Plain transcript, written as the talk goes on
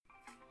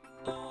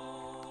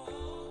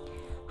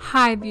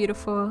Hi,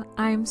 beautiful.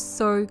 I'm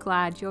so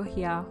glad you're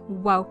here.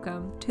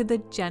 Welcome to the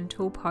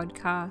Gentle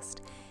Podcast.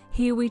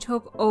 Here we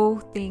talk all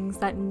things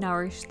that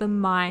nourish the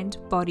mind,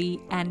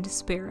 body, and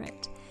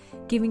spirit,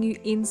 giving you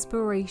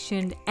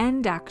inspiration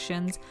and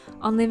actions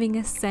on living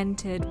a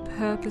centered,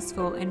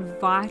 purposeful, and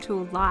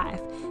vital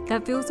life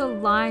that feels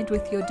aligned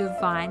with your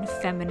divine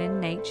feminine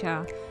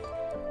nature.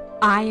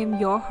 I am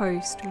your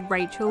host,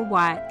 Rachel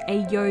White,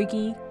 a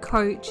yogi,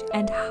 coach,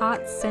 and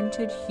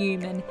heart-centered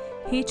human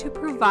here to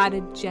provide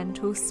a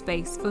gentle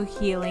space for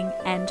healing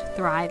and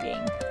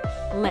thriving.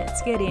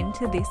 Let's get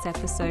into this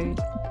episode.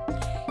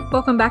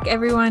 Welcome back,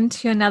 everyone,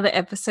 to another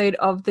episode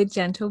of the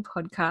Gentle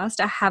Podcast.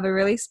 I have a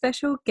really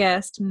special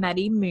guest,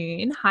 Maddie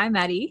Moon. Hi,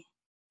 Maddie.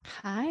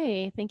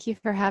 Hi, thank you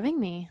for having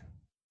me.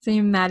 So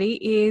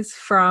Maddie is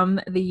from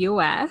the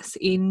US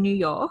in New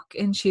York,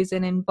 and she's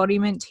an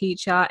embodiment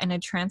teacher and a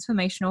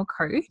transformational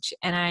coach.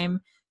 And I'm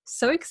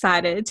so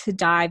excited to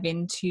dive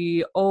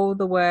into all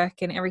the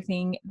work and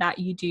everything that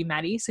you do,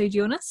 Maddie. So do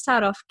you want to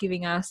start off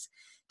giving us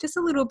just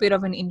a little bit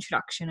of an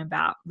introduction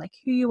about like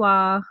who you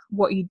are,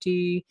 what you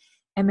do,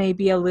 and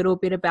maybe a little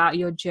bit about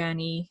your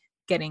journey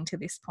getting to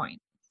this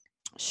point?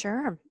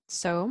 Sure.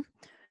 So,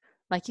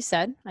 like you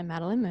said, I'm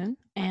Madeline Moon,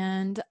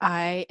 and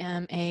I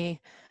am a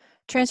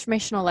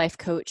transformational life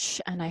coach,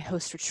 and I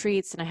host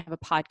retreats, and I have a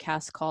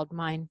podcast called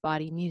Mind,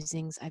 Body,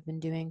 Musings I've been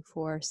doing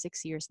for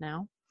 6 years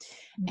now.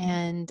 Mm-hmm.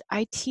 And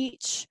I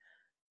teach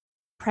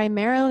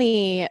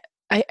primarily,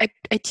 I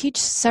teach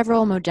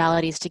several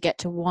modalities to get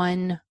to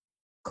one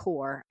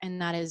core,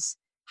 and that is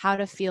how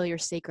to feel your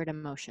sacred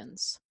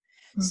emotions.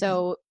 Mm-hmm.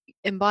 So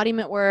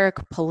embodiment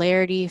work,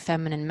 polarity,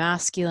 feminine,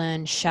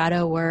 masculine,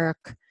 shadow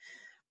work,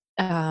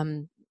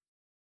 and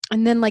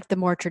then like the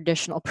more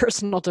traditional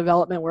personal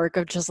development work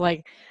of just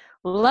like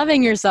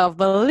loving yourself,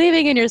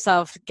 believing in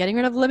yourself, getting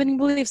rid of limiting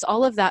beliefs.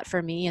 All of that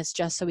for me is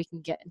just so we can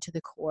get into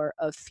the core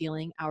of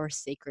feeling our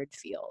sacred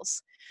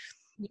feels.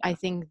 Yeah. I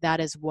think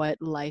that is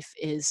what life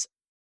is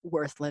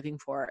worth living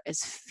for,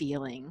 is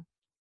feeling.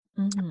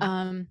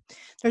 Mm-hmm.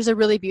 There's a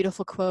really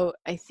beautiful quote.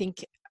 I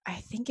think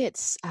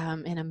it's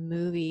in a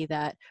movie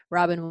that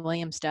Robin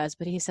Williams does,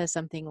 but he says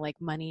something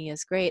like, money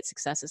is great,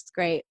 success is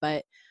great,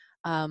 but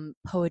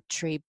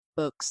poetry,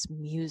 books,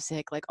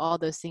 music, like all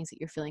those things that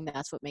you're feeling,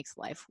 that's what makes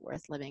life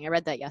worth living. I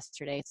read that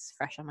yesterday. It's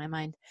fresh on my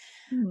mind.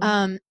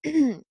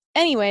 Mm-hmm.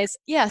 Anyways,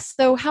 yes.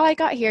 So how I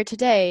got here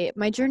today,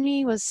 my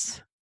journey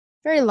was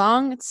very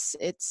long.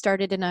 It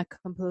started in a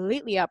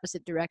completely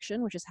opposite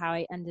direction, which is how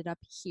I ended up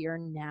here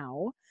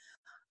now.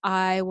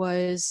 I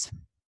was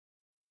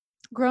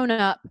grown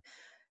up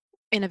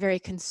in a very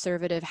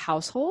conservative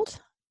household,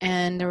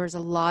 and there was a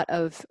lot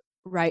of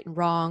right and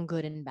wrong,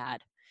 good and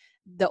bad.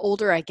 The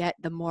older I get,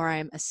 the more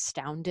I'm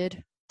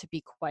astounded, to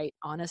be quite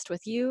honest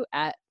with you,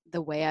 at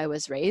the way I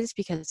was raised,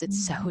 because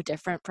it's so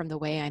different from the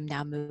way I'm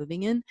now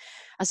moving in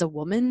as a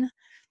woman,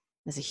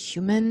 as a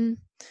human.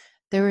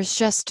 There was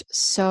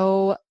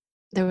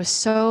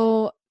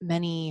so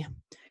many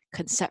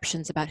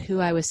conceptions about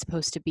who I was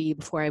supposed to be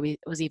before I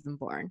was even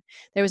born.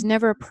 There was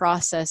never a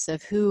process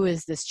of who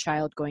is this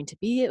child going to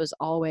be. It was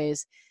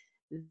always,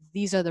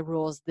 these are the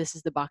rules, this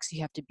is the box you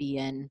have to be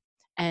in.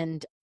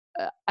 And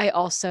I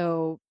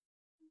also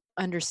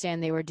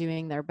understand they were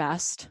doing their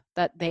best,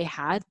 that they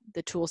had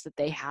the tools that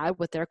they had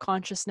with their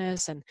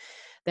consciousness and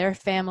their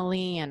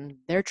family and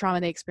their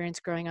trauma they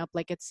experienced growing up.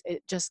 Like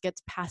it just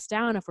gets passed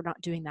down if we're not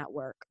doing that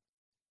work.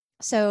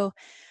 So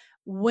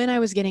when I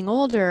was getting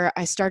older,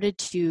 I started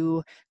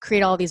to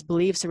create all these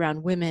beliefs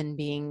around women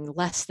being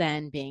less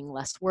than, being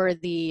less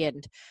worthy.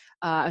 And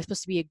I was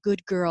supposed to be a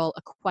good girl,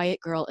 a quiet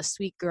girl, a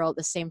sweet girl at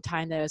the same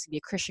time that I was going to be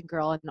a Christian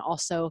girl, and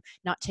also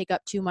not take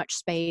up too much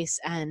space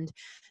and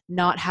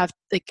not have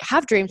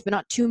dreams, but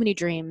not too many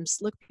dreams,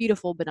 look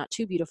beautiful, but not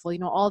too beautiful,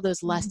 all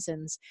those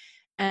lessons.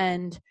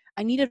 And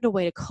I needed a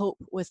way to cope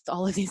with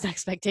all of these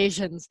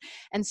expectations.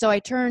 And so I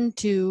turned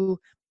to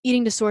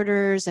eating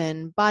disorders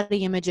and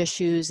body image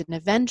issues. And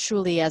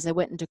eventually, as I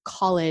went into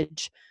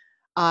college,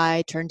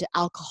 I turned to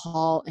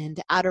alcohol and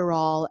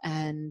Adderall,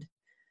 and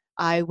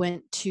I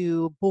went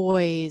to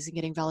boys and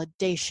getting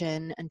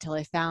validation until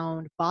I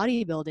found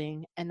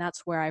bodybuilding. And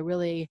that's where I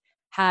really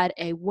had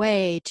a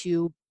way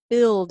to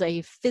build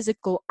a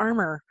physical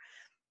armor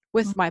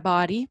with my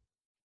body,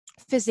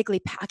 physically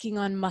packing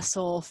on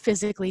muscle,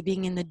 physically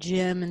being in the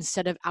gym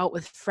instead of out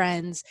with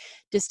friends,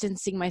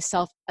 distancing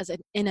myself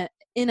in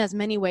as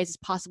many ways as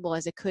possible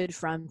as I could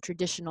from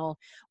traditional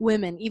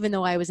women. Even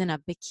though I was in a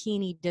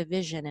bikini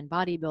division in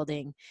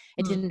bodybuilding,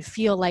 it didn't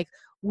feel like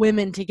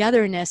women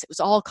togetherness. It was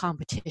all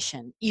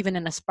competition. Even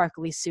in a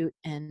sparkly suit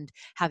and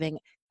having,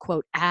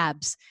 quote,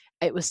 abs,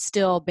 it was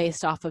still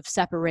based off of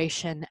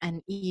separation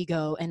and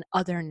ego and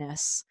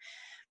otherness.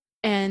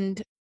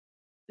 And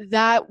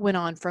that went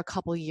on for a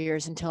couple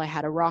years until I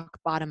had a rock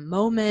bottom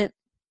moment.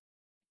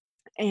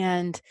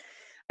 And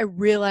I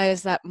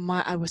realized that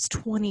I was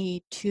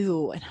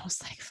 22, and I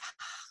was like,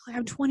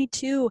 I'm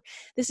 22.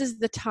 This is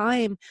the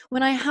time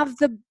when I have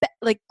the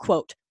like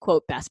quote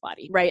best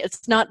body, right?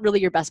 It's not really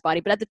your best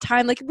body, but at the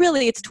time, like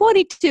really, it's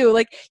 22.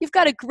 Like you've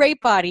got a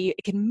great body.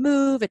 It can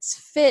move. It's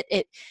fit.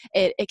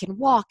 It can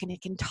walk and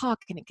it can talk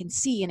and it can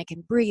see and it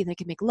can breathe and it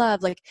can make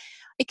love. Like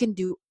it can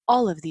do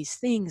all of these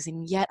things,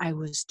 and yet I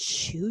was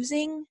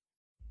choosing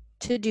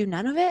to do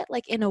none of it.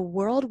 Like in a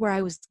world where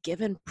I was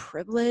given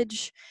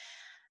privilege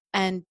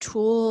and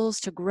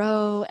tools to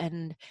grow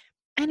and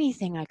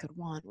anything I could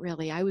want,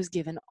 really. I was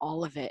given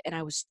all of it and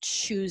I was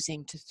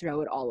choosing to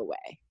throw it all away.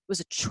 It was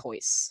a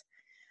choice.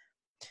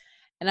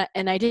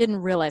 And I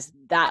didn't realize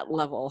that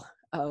level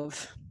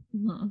of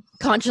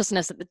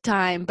consciousness at the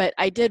time, but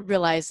I did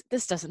realize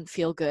this doesn't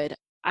feel good.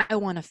 I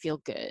want to feel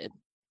good,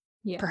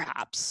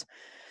 perhaps.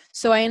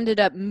 So I ended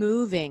up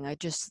moving. I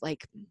just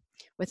like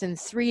within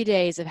 3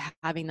 days of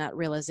having that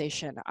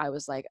realization, I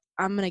was like,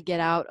 I'm going to get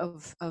out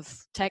of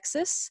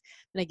Texas.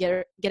 I'm going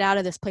to get out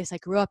of this place I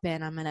grew up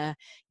in. I'm going to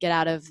get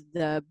out of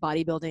the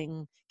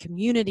bodybuilding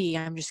community.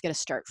 I'm just going to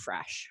start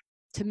fresh.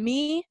 To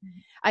me,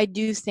 I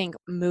do think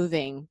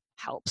moving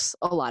helps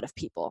a lot of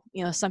people.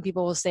 You know, some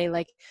people will say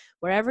like,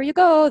 wherever you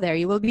go, there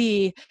you will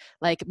be.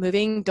 Like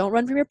moving, don't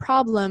run from your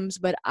problems.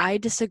 But I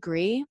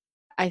disagree.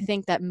 I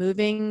think that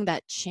moving,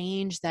 that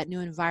change, that new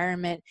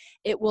environment,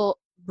 it will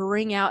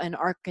bring out an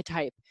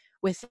archetype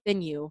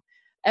within you.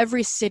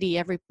 Every city,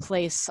 every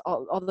place,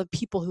 all the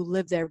people who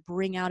live there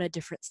bring out a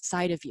different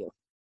side of you.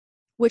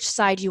 Which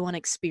side do you want to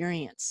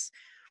experience?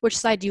 Which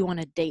side do you want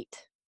to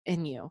date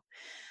in you?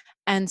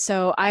 And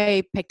so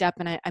I picked up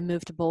and I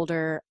moved to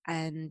Boulder,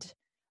 and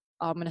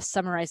I'm going to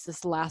summarize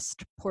this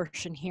last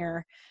portion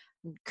here,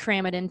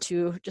 cram it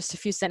into just a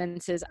few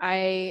sentences.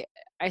 I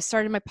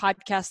started my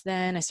podcast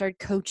then. I started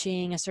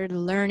coaching. I started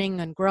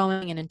learning and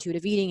growing and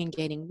intuitive eating and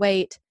gaining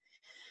weight.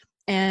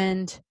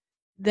 And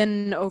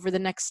then over the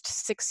next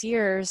 6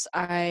 years,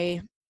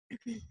 I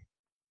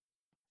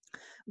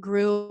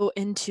grew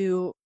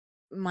into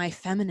my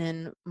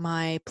feminine,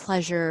 my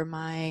pleasure,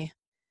 my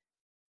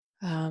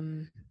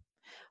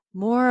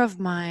more of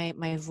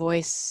my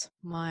voice,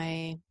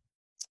 my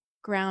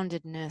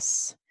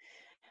groundedness.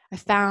 I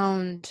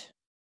found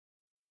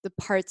the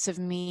parts of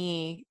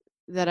me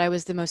that I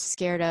was the most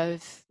scared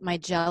of, my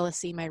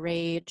jealousy, my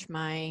rage,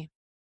 my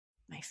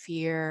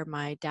fear,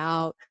 my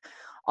doubt.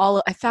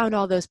 I found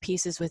all those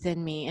pieces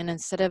within me, and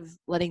instead of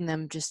letting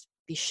them just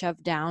be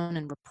shoved down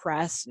and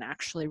repressed and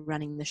actually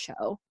running the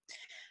show,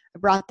 I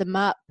brought them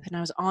up and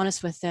I was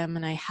honest with them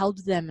and I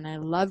held them and I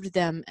loved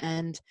them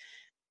and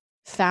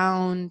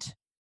found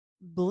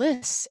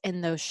bliss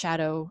in those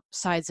shadow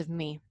sides of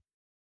me.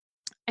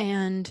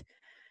 And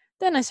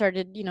then I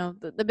started, you know,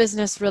 the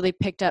business really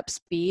picked up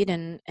speed,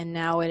 and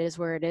now it is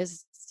where it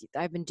is.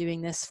 I've been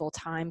doing this full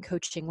time,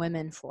 coaching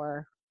women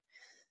for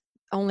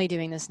only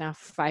doing this now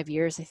for 5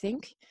 years, I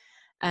think.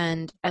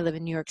 And I live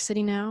in New York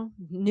City now.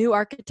 New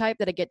archetype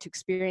that I get to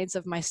experience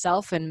of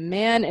myself. And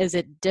man, is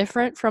it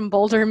different from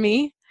Boulder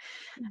me.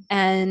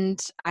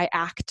 And I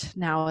act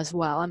now as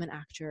well. I'm an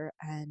actor,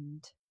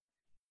 and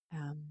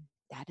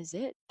that is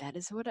it. That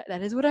is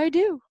what I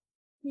do.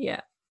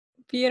 Yeah.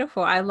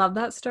 Beautiful. I love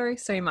that story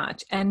so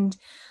much. And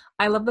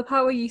I love the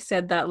part where you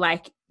said that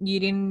like you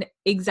didn't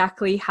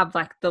exactly have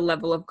like the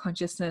level of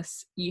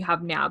consciousness you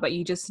have now, but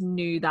you just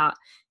knew that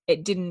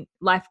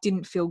life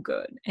didn't feel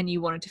good and you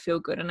wanted to feel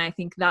good. And I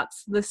think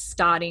that's the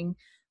starting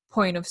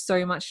point of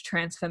so much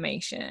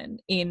transformation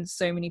in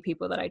so many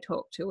people that I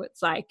talk to.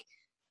 It's like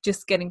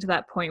just getting to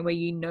that point where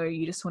you know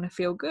you just want to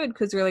feel good,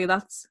 because really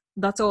that's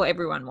all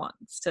everyone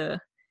wants,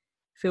 to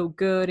feel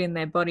good in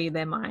their body,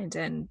 their mind,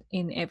 and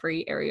in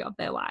every area of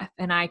their life.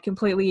 And I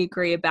completely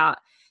agree about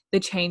the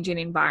change in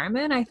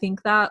environment. I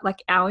think that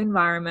like our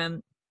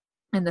environment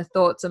and the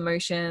thoughts,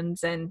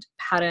 emotions, and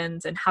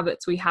patterns and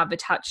habits we have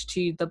attached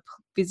to the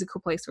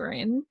physical place we're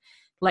in,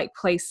 like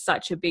plays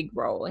such a big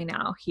role in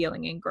our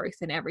healing and growth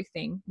and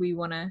everything we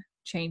want to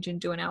change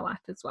and do in our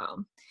life as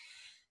well.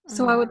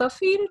 So I would love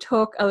for you to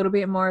talk a little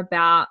bit more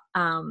about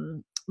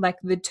like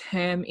the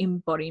term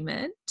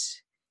embodiment,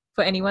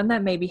 for anyone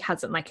that maybe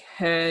hasn't like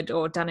heard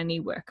or done any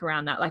work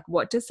around that. Like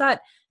what does that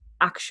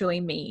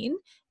actually mean?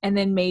 And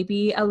then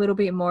maybe a little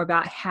bit more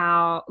about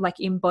how like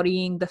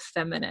embodying the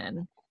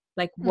feminine,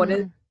 like what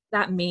does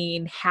that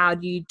mean? How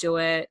do you do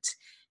it?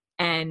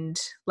 And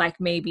like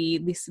maybe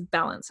this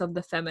balance of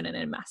the feminine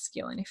and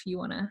masculine, if you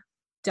want to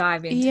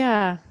dive into.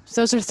 Yeah,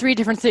 so those are 3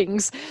 different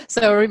things.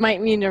 So you might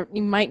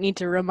need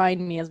to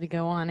remind me as we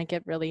go on. I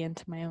get really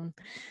into my own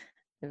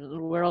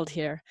little world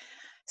here.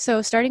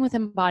 So starting with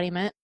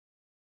embodiment,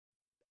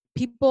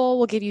 people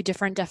will give you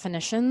different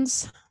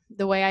definitions.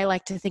 The way I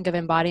like to think of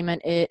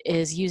embodiment, it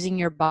is using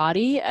your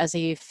body as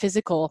a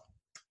physical,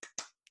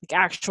 like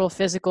actual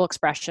physical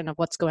expression of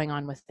what's going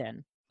on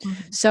within.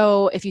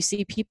 So if you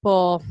see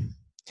people,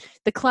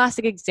 the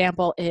classic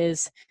example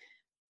is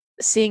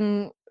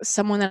seeing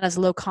someone that has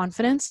low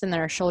confidence and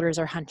their shoulders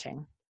are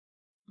hunching.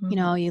 You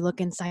know, you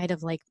look inside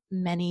of like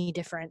many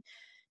different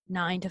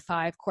 9 to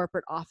 5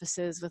 corporate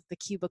offices with the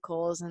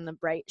cubicles and the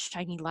bright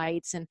shiny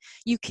lights, and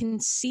you can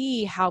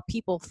see how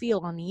people feel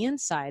on the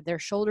inside. Their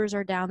shoulders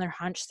are down, they're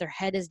hunched, their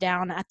head is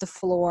down at the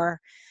floor.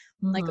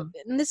 Like,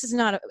 and this is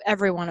not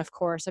everyone, of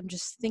course. I'm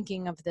just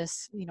thinking of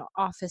this,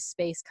 office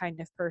space kind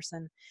of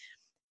person.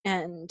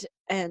 And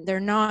they're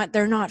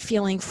not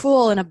feeling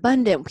full and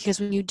abundant, because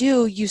when you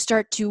do, you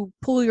start to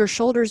pull your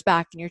shoulders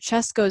back and your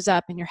chest goes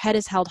up and your head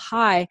is held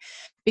high,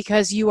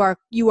 because you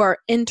are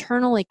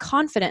internally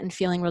confident and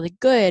feeling really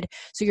good.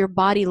 So your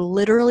body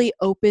literally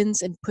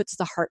opens and puts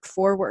the heart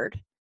forward.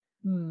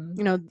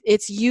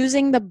 It's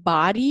using the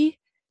body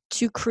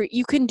to create.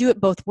 You can do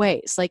it both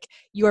ways. Like,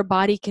 your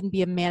body can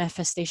be a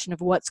manifestation of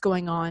what's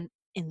going on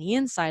in the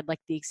inside, like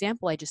the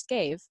example I just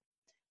gave,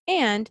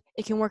 and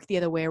it can work the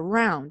other way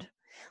around.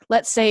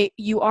 Let's say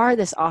you are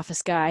this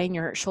office guy and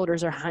your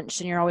shoulders are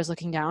hunched and you're always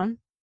looking down.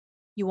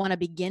 You want to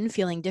begin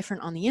feeling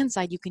different on the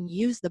inside. You can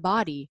use the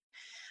body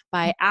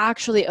by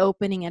actually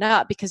opening it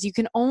up, because you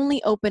can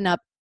only open up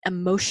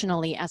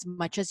emotionally as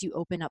much as you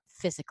open up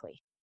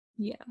physically.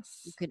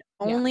 Yes. You can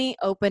only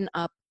open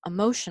up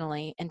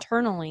emotionally,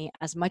 internally,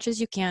 as much as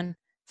you can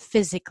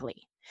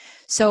physically.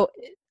 So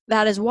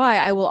that is why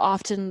I will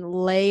often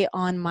lay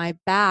on my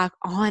back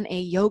on a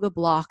yoga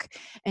block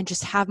and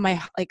just have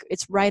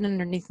it's right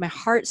underneath my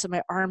heart, so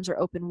my arms are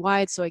open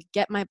wide, so I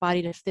get my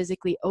body to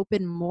physically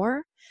open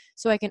more,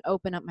 so I can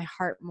open up my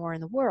heart more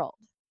in the world.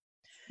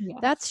 Yes.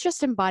 That's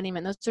just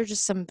embodiment. Those are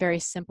just some very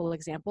simple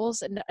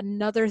examples. And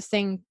another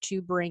thing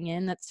to bring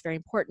in that's very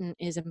important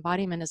is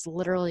embodiment is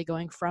literally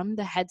going from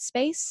the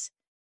headspace,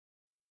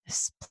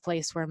 this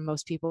place where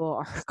most people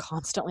are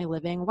constantly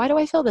living. Why do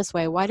I feel this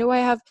way? Why do I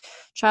have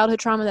childhood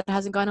trauma that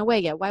hasn't gone away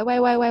yet? Why?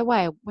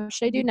 What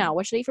should I do now?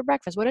 What should I eat for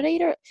breakfast? What did I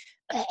eat?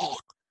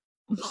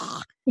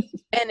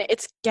 And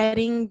it's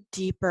getting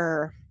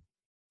deeper.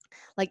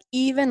 Like,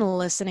 even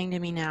listening to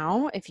me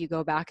now, if you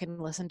go back and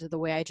listen to the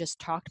way I just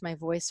talked, my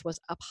voice was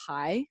up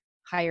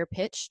higher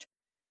pitched,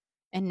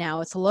 and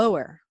now it's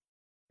lower,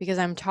 because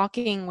I'm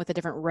talking with a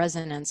different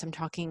resonance. I'm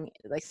talking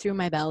like through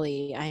my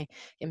belly. I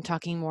am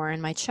talking more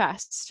in my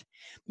chest.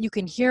 You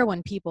can hear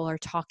when people are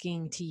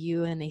talking to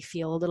you and they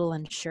feel a little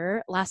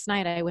unsure. Last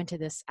night I went to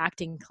this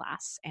acting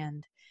class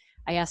and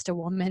I asked a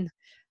woman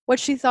what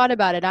she thought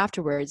about it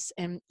afterwards.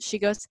 And she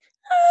goes,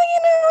 "Oh,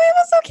 it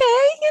was okay.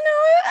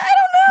 I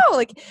don't know."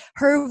 Like,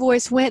 her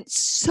voice went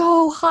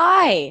so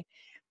high.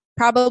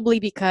 Probably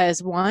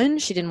because, one,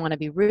 she didn't want to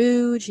be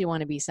rude. She didn't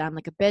want to sound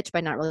like a bitch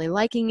by not really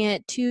liking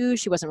it. Two,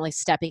 she wasn't really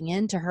stepping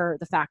into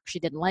the fact she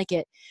didn't like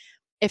it.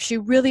 If she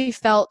really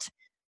felt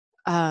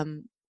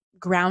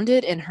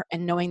grounded in her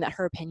and knowing that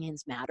her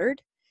opinions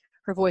mattered,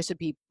 her voice would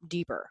be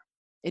deeper.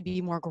 It'd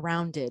be more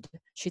grounded.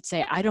 She'd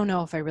say, "I don't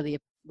know if I really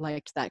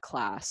liked that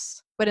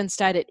class," but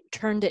instead it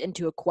turned it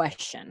into a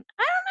question.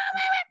 I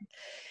don't know.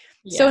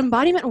 Yeah. So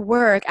embodiment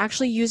work,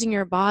 actually using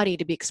your body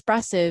to be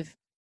expressive,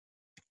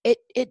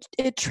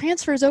 it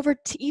transfers over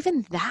to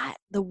even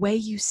the way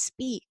you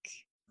speak.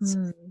 It's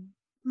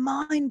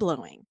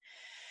mind-blowing.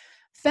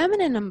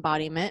 Feminine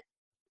embodiment,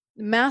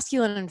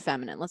 masculine and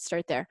feminine, let's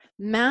start there.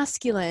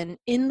 Masculine,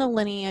 in the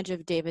lineage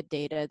of David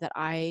Data that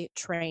I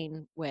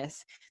train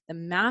with, the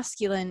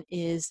masculine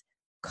is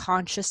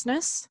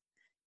consciousness,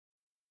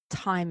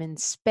 time and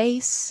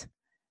space,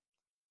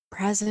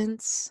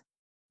 presence,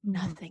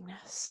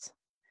 nothingness.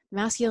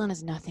 Masculine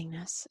is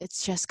nothingness.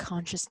 It's just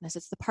consciousness.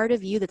 It's the part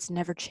of you that's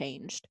never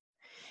changed.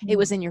 It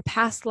was in your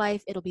past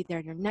life. It'll be there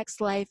in your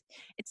next life.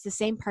 It's the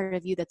same part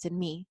of you that's in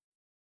me.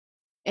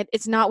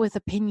 It's not with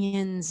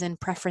opinions and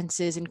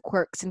preferences and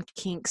quirks and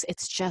kinks.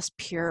 It's just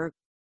pure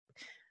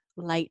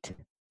light.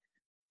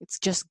 It's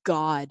just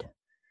God.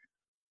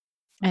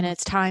 And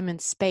it's time and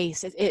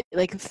space. It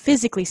like,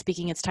 physically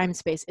speaking, it's time and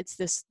space. It's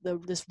this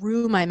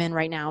room I'm in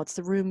right now. It's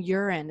the room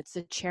you're in. It's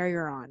the chair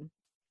you're on.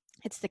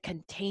 It's the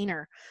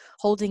container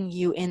holding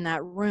you in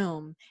that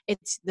room.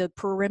 It's the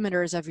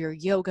perimeters of your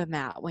yoga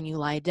mat when you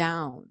lie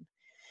down.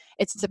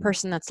 It's the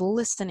person that's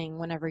listening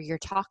whenever you're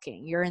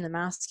talking. You're in the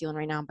masculine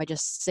right now by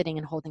just sitting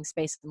and holding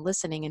space and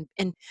listening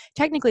and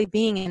technically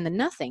being in the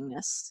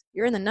nothingness.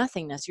 You're in the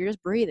nothingness. You're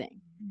just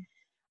breathing.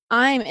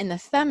 I'm in the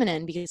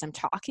feminine because I'm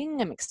talking,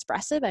 I'm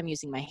expressive, I'm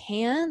using my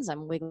hands,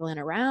 I'm wiggling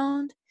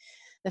around.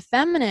 The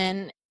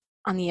feminine,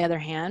 on the other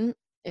hand,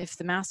 if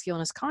the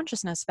masculine is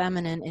consciousness,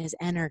 feminine is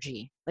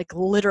energy. Like,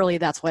 literally,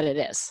 that's what it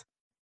is.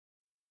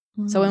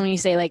 So when you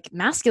say like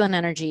masculine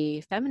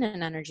energy,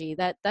 feminine energy,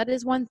 that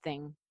is one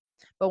thing.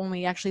 But when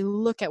we actually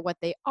look at what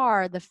they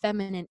are, the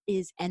feminine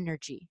is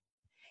energy.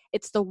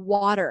 It's the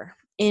water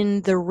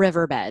in the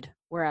riverbed,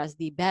 whereas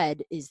the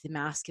bed is the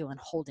masculine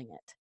holding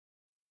it.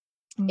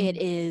 It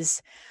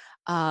is,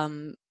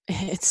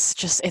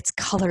 it's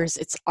colors,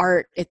 it's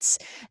art, it's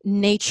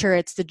nature,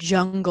 it's the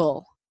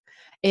jungle.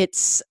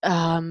 It's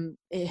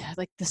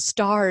like the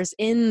stars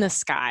in the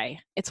sky.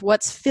 It's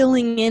what's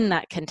filling in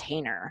that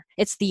container.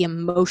 It's the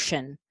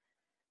emotion.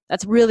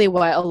 That's really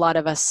what a lot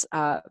of us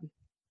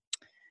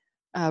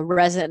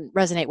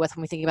resonate with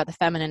when we think about the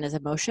feminine as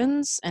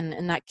emotions,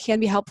 and that can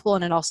be helpful,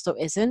 and it also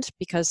isn't,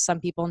 because some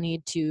people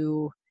need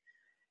to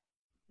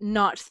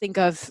not think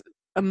of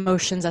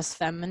emotions as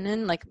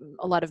feminine. Like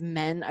a lot of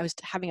men, I was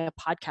having a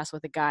podcast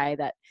with a guy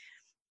that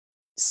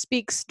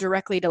speaks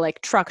directly to like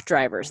truck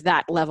drivers,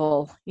 that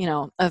level,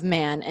 of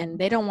man, and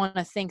they don't want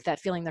to think that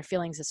feeling their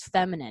feelings is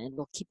feminine. It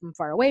will keep them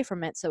far away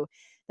from it, so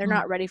they're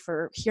not ready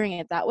for hearing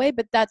it that way.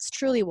 But that's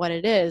truly what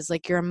it is.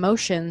 Like your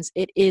emotions,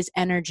 it is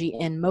energy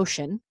in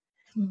motion.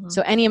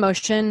 So any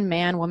emotion,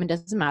 man, woman,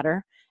 doesn't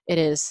matter, it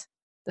is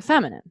the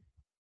feminine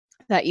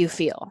that you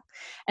feel.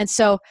 And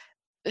so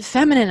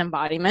feminine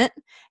embodiment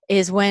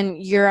is when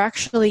you're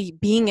actually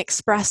being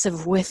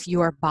expressive with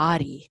your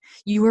body.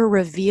 You are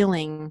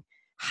revealing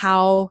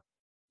how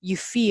you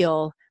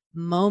feel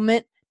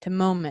moment to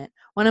moment.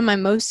 One of my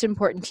most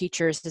important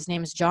teachers, his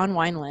name is John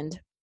Wineland,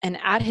 and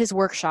at his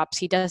workshops,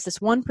 he does this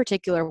one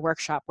particular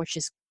workshop, which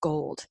is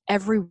gold.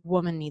 Every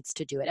woman needs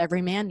to do it.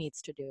 Every man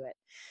needs to do it.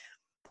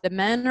 The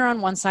men are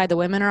on one side, the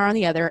women are on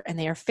the other, and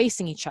they are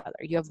facing each other.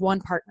 You have one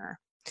partner.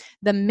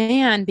 The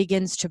man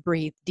begins to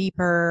breathe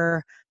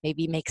deeper,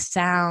 maybe make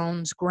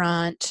sounds,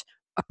 grunt,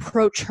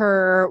 approach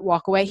her,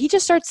 walk away. He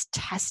just starts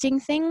testing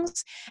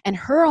things, and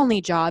her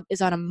only job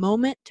is on a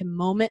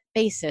moment-to-moment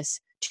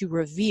basis to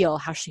reveal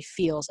how she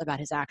feels about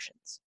his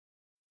actions.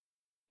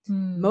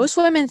 Most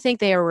women think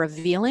they are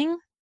revealing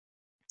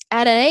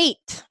at an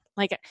 8.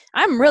 Like,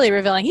 I'm really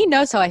revealing. He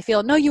knows how I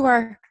feel. No, you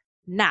are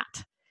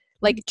not.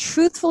 Like,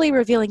 truthfully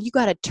revealing, you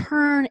got to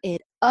turn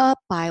it up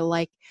by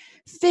like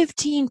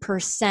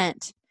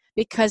 15%,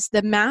 because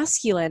the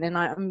masculine, and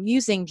I'm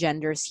using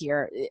genders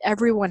here,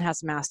 everyone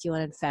has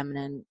masculine and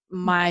feminine.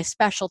 My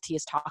specialty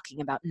is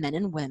talking about men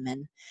and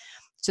women.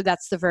 So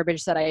that's the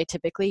verbiage that I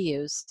typically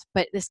use,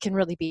 but this can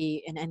really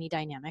be in any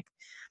dynamic.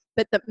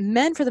 But the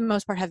men, for the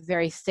most part, have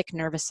very thick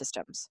nervous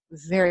systems,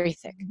 very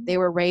thick. They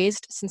were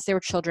raised since they were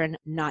children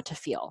not to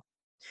feel.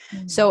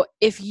 So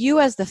if you,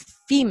 as the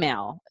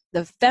female,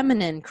 the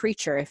feminine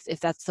creature, if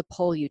that's the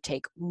poll you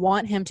take,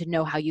 want him to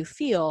know how you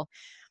feel,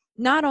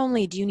 not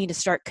only do you need to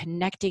start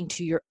connecting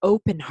to your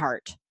open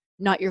heart,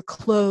 not your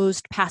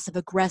closed,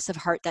 passive-aggressive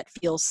heart that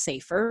feels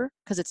safer,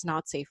 because it's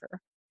not safer.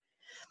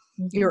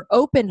 Your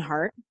open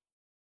heart,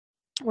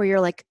 where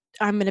you're like,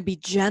 I'm going to be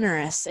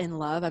generous in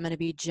love. I'm going to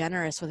be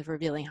generous with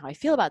revealing how I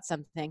feel about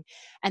something,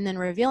 and then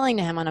revealing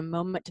to him on a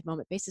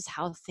moment-to-moment basis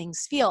how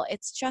things feel.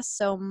 It's just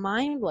so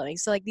mind-blowing.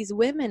 So like these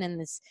women in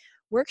this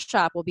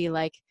workshop will be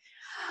like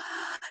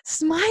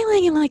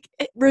smiling and like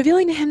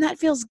revealing to him that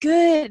feels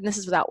good. And this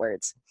is without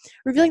words.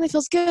 Revealing that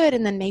feels good.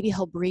 And then maybe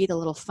he'll breathe a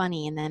little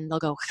funny, and then they'll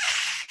go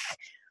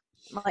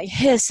like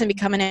hiss and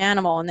become an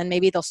animal. And then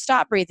maybe they'll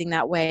stop breathing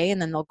that way,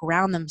 and then they'll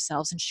ground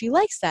themselves. And she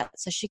likes that.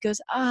 So she goes,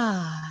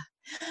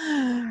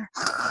 and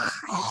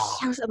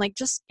like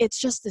it's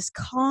just this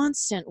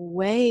constant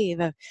wave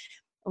of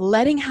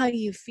letting how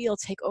you feel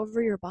take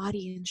over your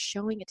body and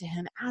showing it to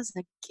him as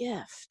a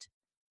gift.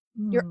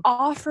 You're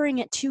offering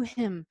it to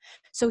him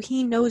so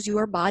he knows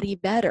your body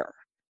better.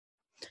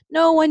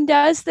 No one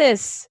does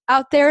this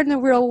out there in the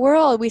real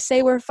world. We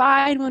say we're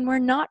fine when we're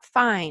not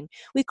fine.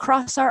 We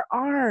cross our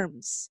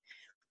arms.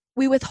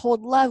 We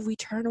withhold love. We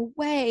turn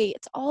away.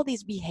 It's all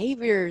these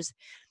behaviors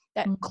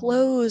that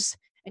close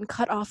and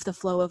cut off the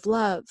flow of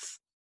love.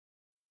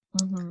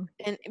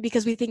 And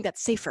because we think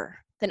that's safer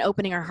than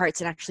opening our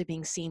hearts and actually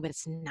being seen, but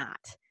it's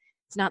not.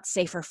 It's not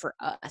safer for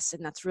us.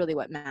 And that's really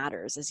what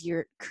matters, is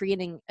you're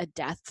creating a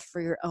death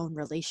for your own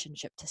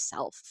relationship to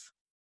self.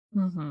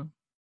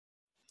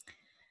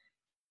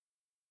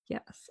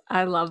 Yes,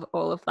 I love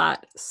all of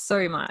that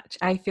so much.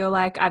 I feel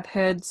like I've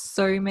heard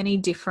so many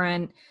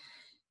different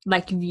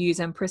like views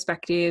and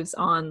perspectives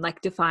on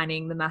like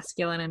defining the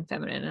masculine and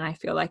feminine, and I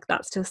feel like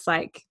that's just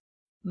like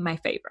my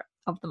favorite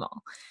of them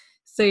all.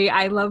 So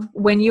I love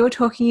when you're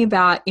talking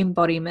about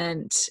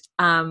embodiment,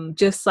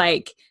 just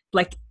like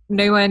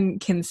no one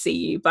can see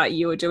you, but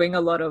you were doing a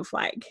lot of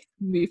like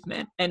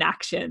movement and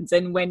actions.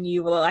 And when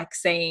you were like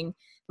saying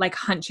like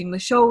hunching the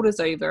shoulders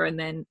over and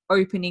then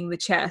opening the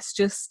chest,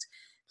 just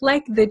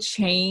like the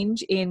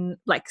change in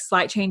like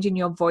slight change in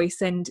your voice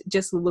and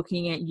just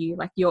looking at you,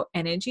 like your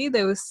energy,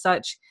 there was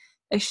such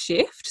a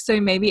shift. So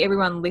maybe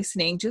everyone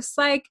listening, just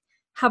like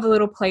have a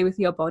little play with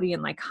your body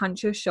and like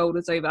hunch your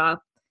shoulders over,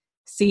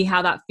 see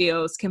how that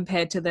feels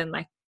compared to then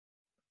like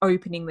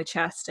opening the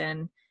chest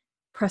and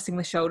pressing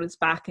the shoulders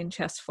back and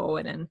chest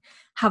forward, and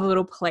have a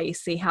little play,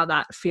 see how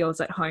that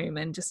feels at home,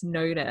 and just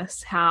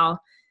notice how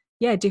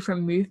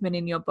different movement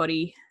in your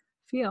body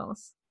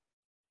feels.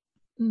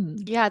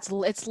 Yeah,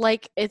 it's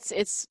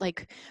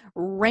like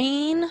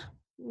rain,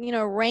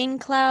 rain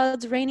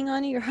clouds raining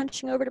on you. You're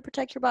hunching over to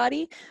protect your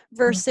body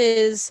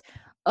versus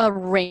a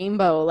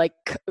rainbow like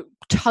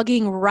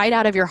tugging right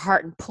out of your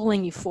heart and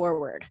pulling you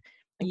forward.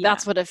 Like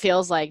that's what it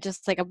feels like.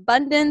 Just like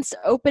abundance,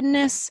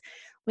 openness.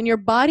 When your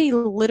body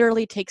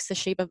literally takes the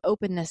shape of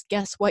openness,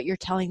 guess what you're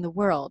telling the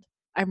world?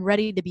 I'm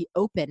ready to be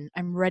open.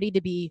 I'm ready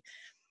to be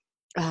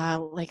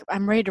like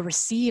I'm ready to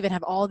receive and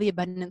have all the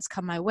abundance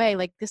come my way.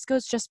 Like this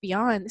goes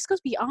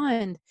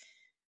beyond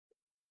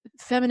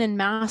feminine,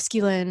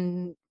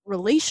 masculine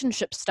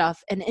relationship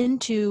stuff and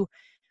into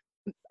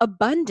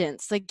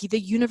abundance, like the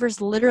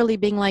universe literally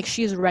being like,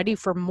 she's ready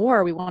for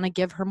more. We want to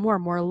give her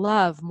more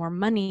love, more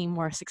money,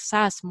 more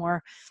success,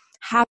 more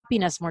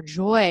happiness, more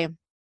joy.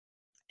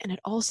 And it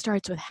all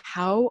starts with,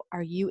 how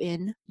are you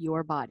in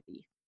your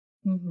body?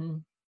 Mm-hmm.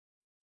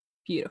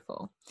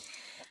 Beautiful.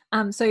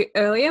 So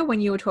earlier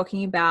when you were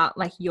talking about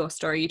like your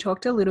story, you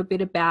talked a little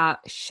bit about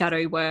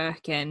shadow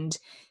work and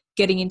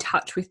getting in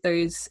touch with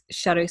those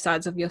shadow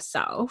sides of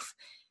yourself.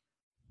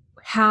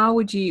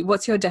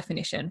 What's your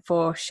definition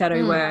for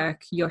shadow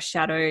work, your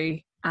shadow?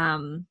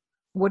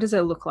 What does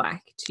it look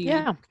like to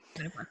Yeah.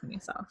 kind of work on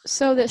yourself?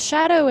 So the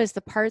shadow is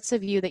the parts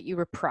of you that you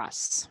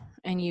repress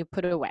and you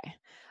put away.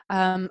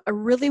 A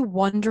really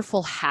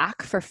wonderful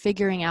hack for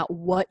figuring out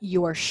what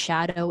your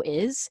shadow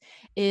is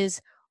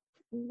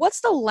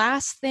what's the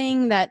last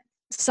thing that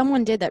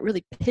someone did that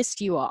really pissed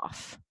you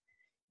off?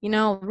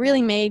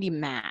 Really made you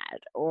mad,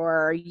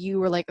 or you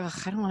were like, ugh,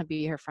 I don't want to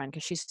be her friend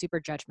because she's super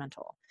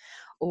judgmental,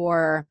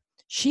 or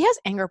she has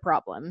anger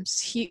problems.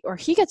 He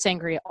gets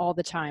angry all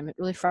the time. It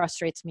really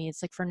frustrates me.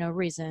 It's like for no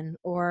reason.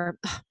 Or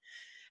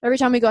every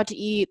time we go out to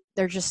eat,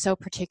 they're just so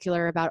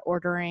particular about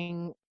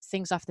ordering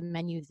things off the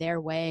menu their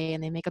way,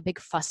 and they make a big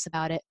fuss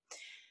about it.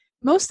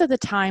 Most of the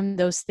time,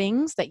 those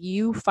things that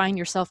you find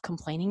yourself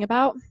complaining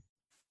about,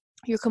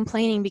 you're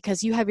complaining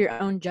because you have your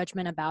own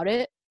judgment about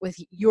it with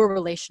your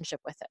relationship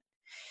with it.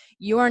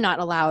 You're not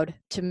allowed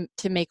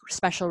to make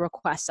special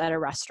requests at a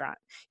restaurant.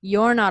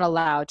 You're not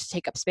allowed to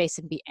take up space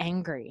and be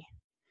angry.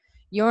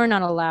 You're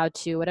not allowed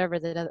to, whatever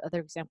the other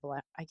example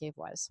I gave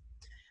was.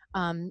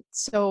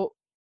 So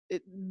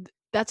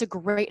that's a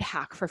great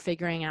hack for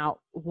figuring out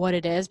what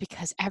it is,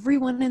 because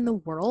everyone in the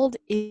world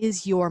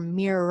is your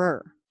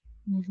mirror.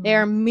 Mm-hmm. They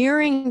are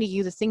mirroring to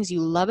you the things you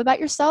love about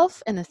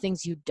yourself and the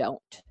things you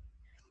don't.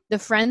 The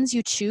friends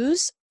you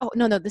choose,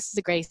 this is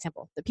a great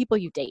example. The people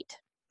you date.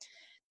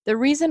 The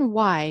reason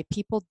why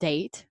people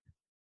date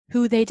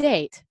who they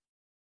date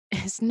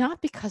is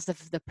not because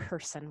of the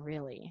person,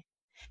 really.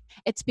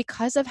 It's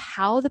because of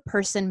how the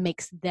person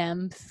makes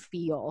them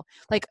feel,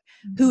 like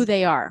who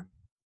they are.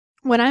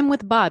 When I'm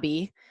with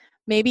Bobby,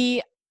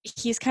 maybe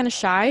he's kind of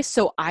shy,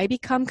 so I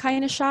become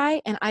kind of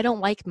shy, and I don't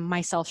like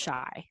myself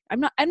shy. I'm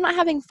not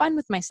having fun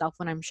with myself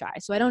when I'm shy,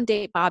 so I don't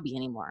date Bobby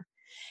anymore.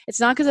 It's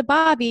not because of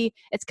Bobby,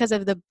 it's because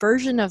of the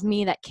version of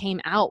me that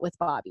came out with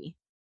Bobby.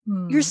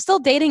 You're still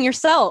dating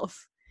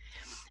yourself.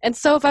 And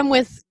so if I'm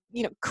with,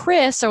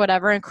 Chris or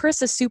whatever, and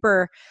Chris is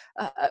super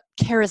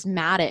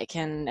charismatic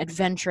and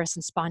adventurous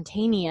and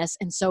spontaneous,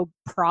 and so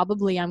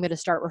probably I'm going to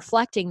start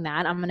reflecting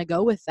that. I'm going to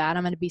go with that.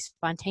 I'm going to be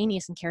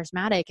spontaneous and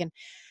charismatic,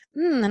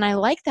 and I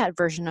like that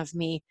version of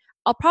me.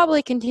 I'll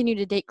probably continue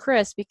to date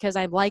Chris because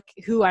I like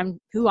who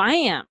I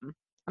am.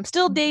 I'm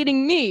still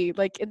dating me.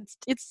 Like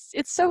it's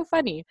so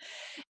funny.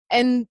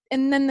 And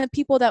then the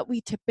people that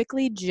we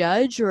typically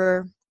judge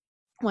or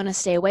want to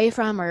stay away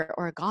from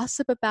or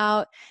gossip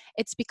about,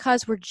 it's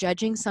because we're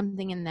judging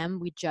something in them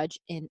we judge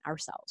in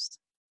ourselves.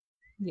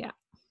 Yeah.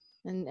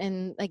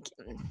 And like,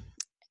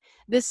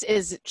 this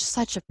is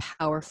such a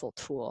powerful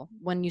tool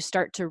when you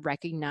start to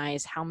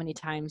recognize how many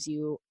times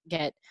you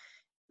get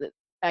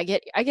I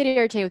get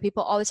irritated with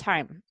people all the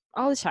time.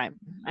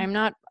 I'm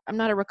not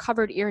a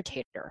recovered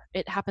irritator.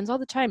 It happens all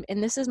the time,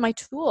 and this is my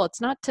tool. It's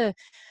not to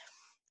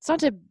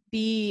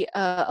be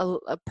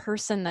a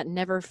person that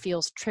never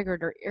feels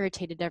triggered or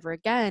irritated ever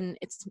again.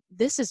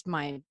 This is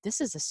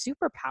a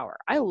superpower.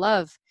 I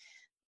love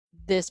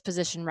this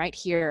position right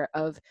here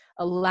of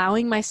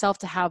allowing myself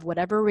to have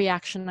whatever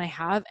reaction I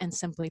have and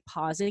simply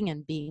pausing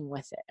and being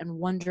with it and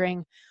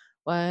wondering,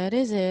 what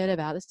is it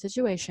about the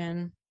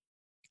situation?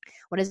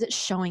 What is it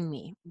showing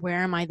me? Where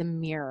am I the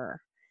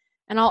mirror?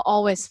 And I'll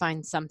always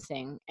find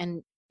something.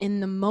 And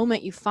in the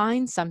moment you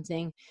find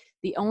something,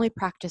 the only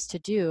practice to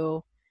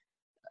do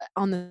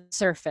on the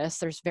surface,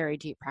 there's very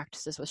deep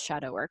practices with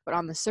shadow work, but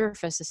on the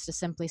surface is to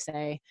simply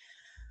say,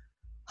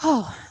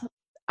 oh,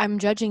 I'm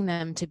judging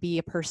them to be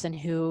a person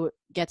who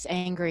gets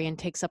angry and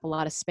takes up a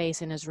lot of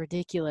space and is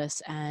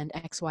ridiculous and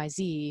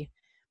XYZ.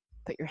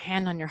 Put your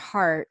hand on your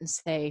heart and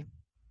say,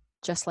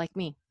 just like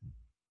me.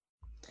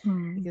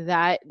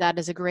 That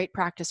is a great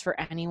practice for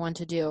anyone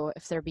to do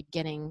if they're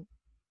beginning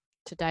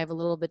to dive a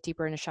little bit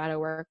deeper into shadow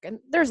work. And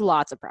there's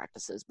lots of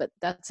practices, but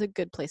that's a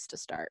good place to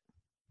start.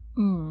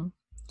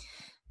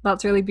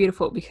 That's really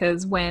beautiful,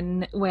 because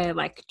when we're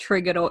like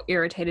triggered or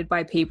irritated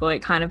by people,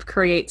 it kind of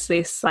creates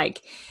this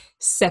like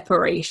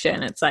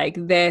separation. It's like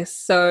they're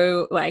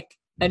so like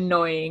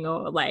annoying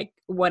or like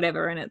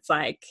whatever, and it's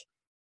like,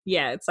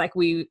 yeah, it's like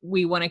we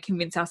want to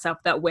convince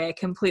ourselves that we're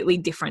completely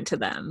different to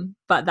them.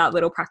 But that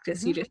little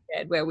practice you just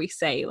did where we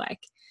say like,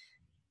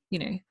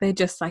 they're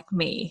just like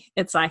me,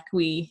 it's like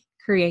we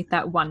create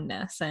that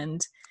oneness.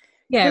 And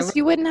yeah, because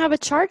you wouldn't have a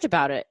charge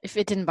about it if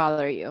it didn't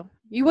bother you.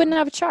 You wouldn't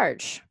have a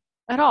charge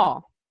at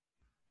all.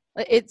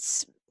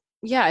 It's,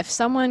 yeah, if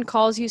someone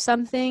calls you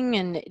something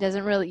and it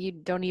doesn't really, you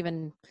don't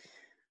even,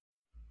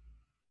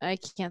 I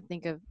can't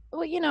think of,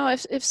 well,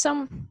 if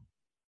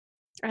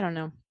I don't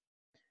know,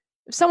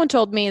 if someone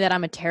told me that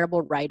I'm a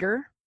terrible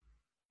writer,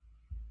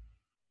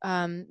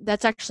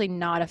 that's actually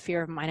not a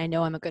fear of mine. I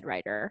know I'm a good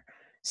writer.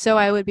 So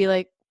I would be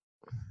like,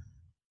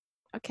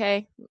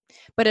 okay.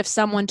 But if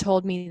someone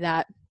told me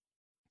that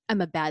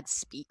I'm a bad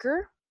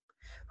speaker,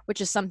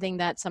 which is something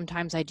that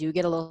sometimes I do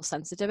get a little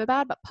sensitive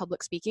about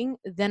public speaking,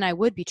 then I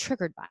would be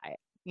triggered by it.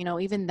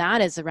 Even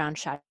that is around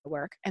shadow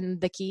work.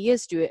 And the key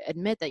is to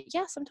admit that,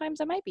 yeah,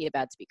 sometimes I might be a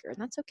bad speaker, and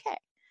that's okay.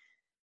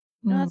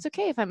 That's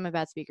okay if I'm a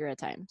bad speaker at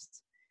times.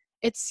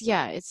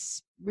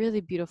 It's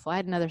really beautiful. I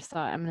had another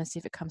thought. I'm going to see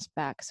if it comes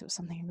back, because it was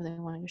something I really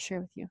wanted to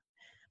share with you.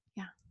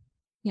 Yeah.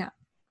 Yeah.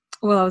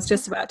 Well, I was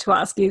just about to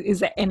ask you,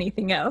 is there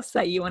anything else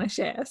that you want to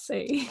share? So,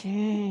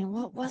 dang,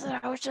 what was it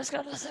I was just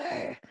going to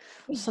say?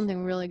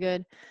 Something really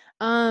good.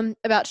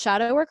 About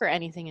shadow work or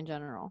anything in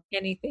general?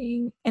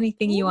 anything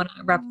you want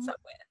to wrap us up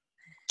with?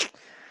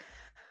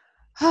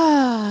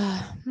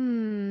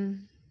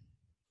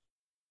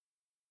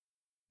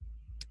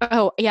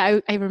 Oh, yeah,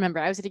 I remember.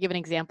 I was going to give an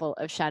example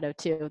of shadow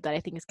too that I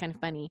think is kind of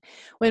funny.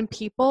 When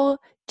people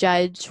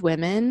judge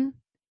women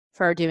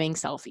for doing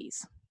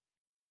selfies,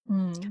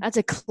 that's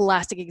a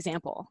classic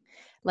example.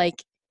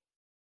 Like,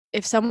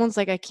 if someone's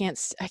like, I can't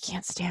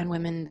stand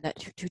women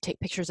who take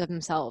pictures of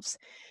themselves,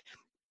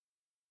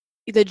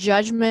 the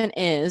judgment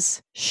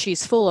is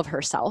she's full of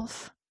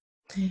herself.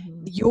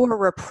 Mm-hmm. Your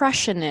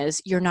repression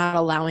is you're not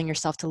allowing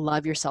yourself to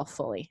love yourself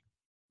fully.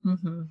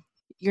 Mm-hmm.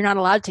 You're not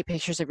allowed to take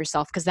pictures of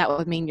yourself, because that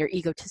would mean you're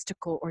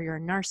egotistical or you're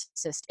a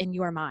narcissist in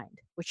your mind,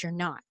 which you're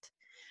not.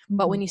 Mm-hmm.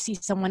 But when you see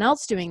someone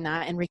else doing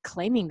that and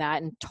reclaiming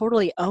that and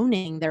totally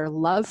owning their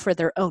love for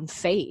their own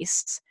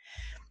face,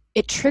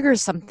 it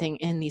triggers something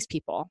in these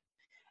people.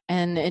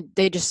 And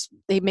they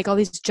make all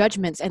these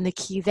judgments. And the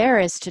key there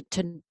is to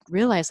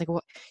realize, like,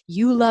 well,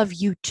 you love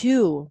you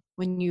too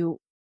when you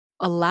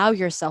allow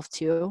yourself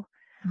to.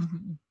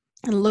 Mm-hmm.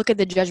 And look at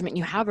the judgment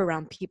you have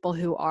around people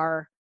who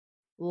are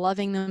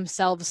loving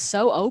themselves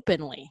so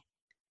openly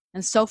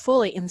and so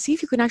fully, and see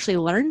if you can actually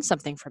learn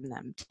something from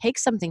them, take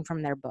something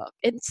from their book.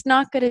 It's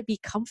not going to be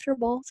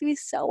comfortable. It's going to be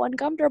so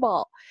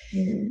uncomfortable.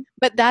 Mm-hmm.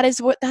 But that's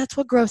what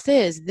growth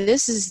is.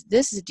 This is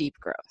deep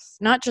growth,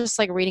 not just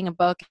like reading a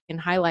book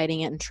and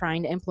highlighting it and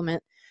trying to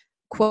implement,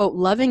 quote,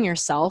 loving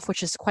yourself,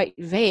 which is quite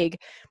vague.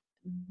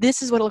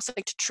 This is what it looks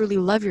like to truly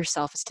love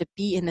yourself, is to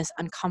be in this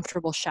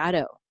uncomfortable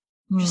shadow,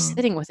 just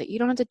sitting with it. You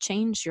don't have to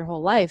change your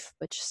whole life,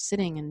 but just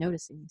sitting and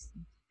noticing these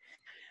things.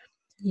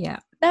 Yeah,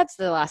 that's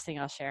the last thing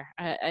I'll share.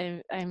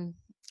 I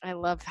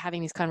love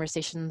having these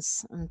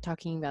conversations and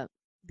talking about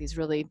these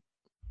really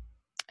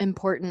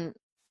important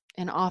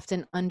and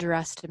often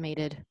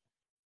underestimated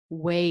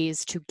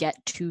ways to get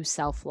to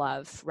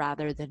self-love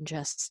rather than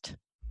just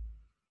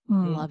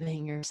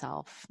loving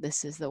yourself.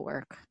 This is the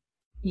work.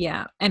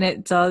 Yeah. And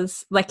it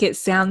does, like, it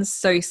sounds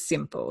so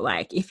simple.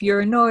 Like, if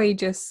you're annoyed,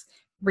 just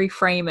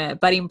reframe it.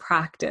 But in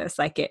practice,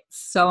 like, it's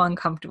so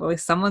uncomfortable. If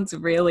someone's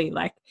really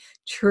like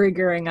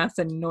triggering us,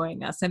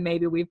 annoying us, and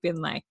maybe we've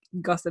been like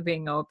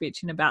gossiping or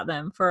bitching about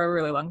them for a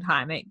really long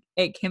time,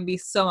 it can be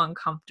so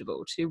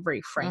uncomfortable to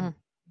reframe,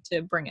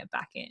 to bring it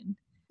back in.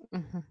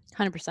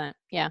 100%.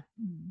 Yeah.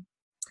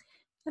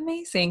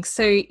 Amazing.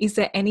 So is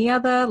there any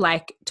other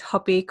like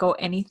topic or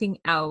anything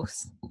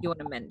else you want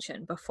to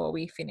mention before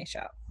we finish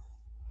up?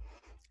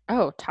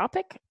 Oh,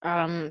 topic?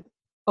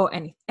 Or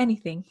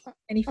anything,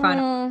 any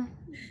final?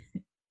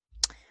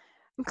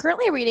 I'm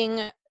currently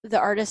reading The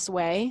Artist's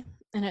Way,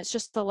 and it's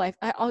just the life.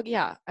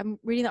 I'm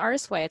reading The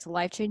Artist's Way. It's a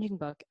life-changing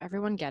book.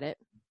 Everyone get it.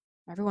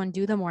 Everyone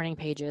do the morning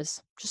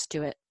pages. Just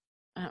do it.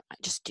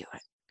 Just do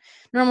it.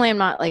 Normally, I'm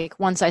not like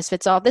one size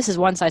fits all. This is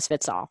one size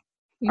fits all.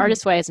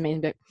 Artist's Way is an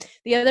amazing book.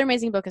 The other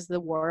amazing book is The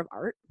War of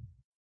Art.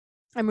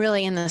 I'm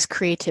really in this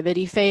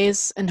creativity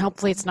phase, and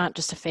hopefully it's not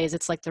just a phase,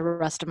 it's like the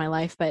rest of my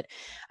life, but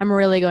I'm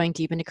really going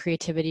deep into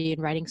creativity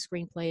and writing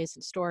screenplays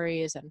and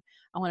stories, and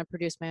I want to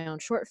produce my own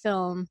short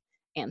film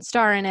and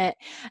star in it.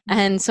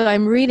 And so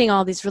I'm reading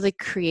all these really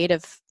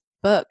creative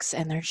books,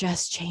 and they're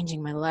just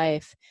changing my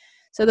life.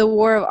 So The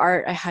War of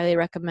Art, I highly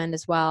recommend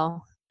as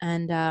well.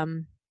 And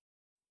then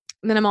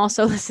I'm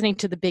also listening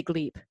to The Big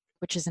Leap,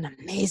 which is an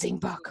amazing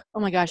book. Oh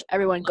my gosh,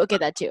 everyone go get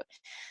that too.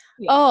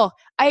 Yeah. Oh,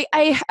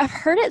 I've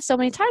heard it so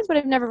many times, but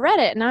I've never read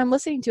it. And now I'm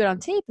listening to it on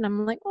tape, and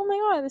I'm like, oh my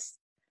God, this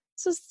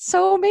is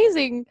so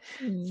amazing.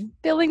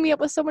 Filling me up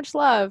with so much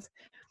love.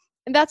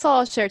 And that's all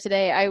I'll share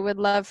today. I would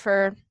love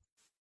for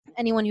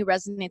anyone who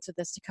resonates with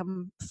this to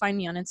come find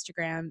me on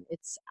Instagram.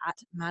 It's at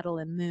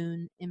Madeline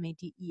Moon,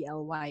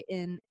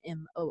 Madelyn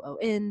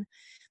Moon.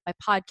 My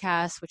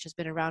podcast, which has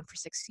been around for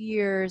 6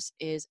 years,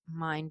 is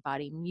Mind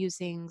Body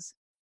Musings.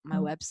 My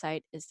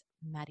website is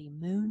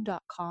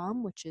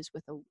maddiemoon.com, which is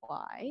with a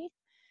Y.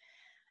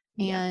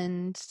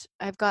 And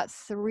I've got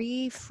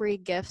 3 free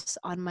gifts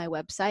on my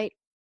website,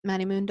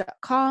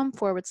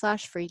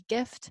 maddiemoon.com/free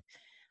gift.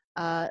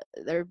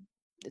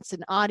 It's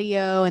an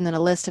audio and then a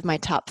list of my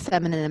top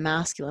feminine and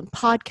masculine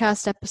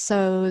podcast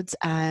episodes,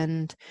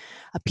 and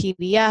a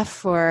PDF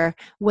for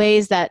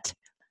ways that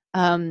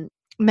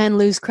men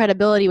lose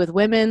credibility with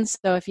women.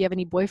 So if you have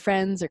any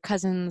boyfriends or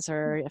cousins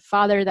or a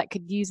father that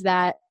could use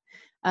that,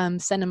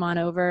 send them on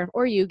over,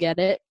 or you get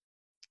it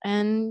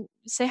and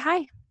say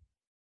hi.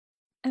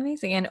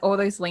 Amazing. And all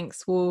those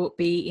links will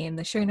be in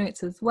the show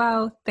notes as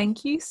well.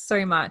 Thank you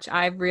so much.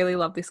 I really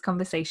love this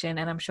conversation,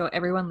 and I'm sure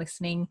everyone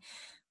listening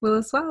will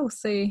as well.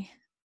 So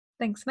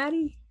thanks,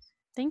 Maddie.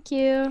 Thank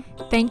you.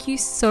 Thank you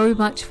so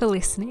much for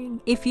listening.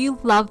 If you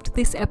loved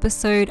this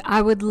episode,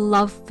 I would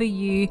love for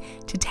you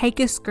to take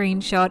a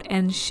screenshot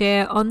and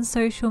share on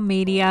social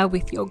media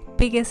with your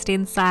biggest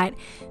insight.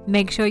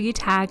 Make sure you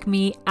tag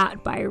me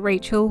at by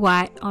Rachel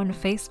White on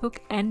Facebook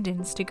and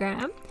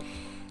Instagram.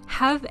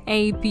 Have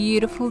a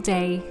beautiful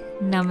day.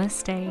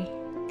 Namaste.